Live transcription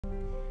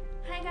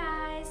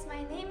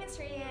My name is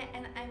Rie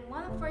and I'm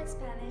 1/4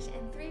 Spanish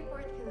and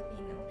 3/4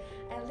 Filipino.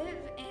 I live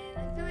in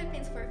the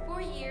Philippines for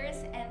 4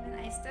 years and then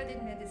I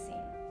studied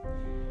medicine.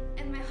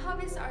 And my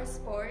hobbies are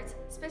sports,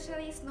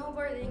 especially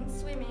snowboarding,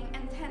 swimming,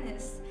 and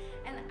tennis.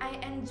 And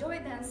I enjoy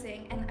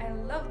dancing and I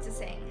love to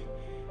sing.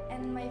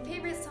 And my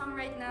favorite song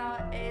right now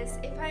is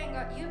If I Ain't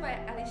Got You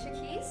by Alicia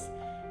Keys.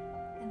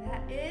 And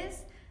that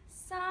is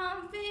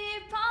Some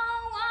people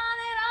want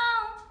it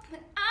all,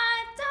 but I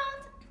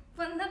don't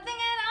want nothing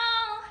at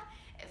all.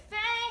 If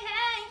I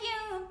had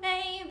you,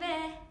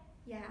 baby.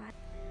 Yeah.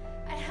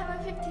 I have a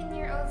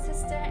 15-year-old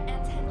sister and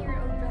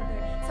 10-year-old brother,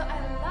 so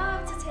I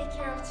love to take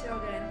care of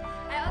children.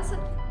 I also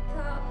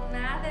taught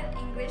math and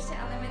English to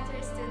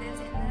elementary students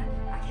in the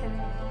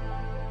academy.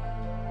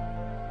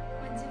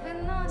 自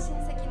分の親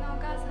戚のお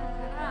母さん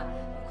から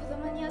子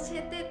供に教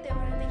えてって言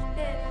われてき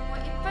て、もう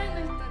いっぱい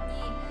の人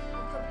に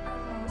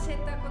教え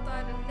たこと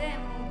あるんで、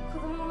もう子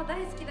供も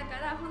大好きだか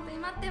ら本当に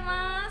待って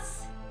ま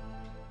す。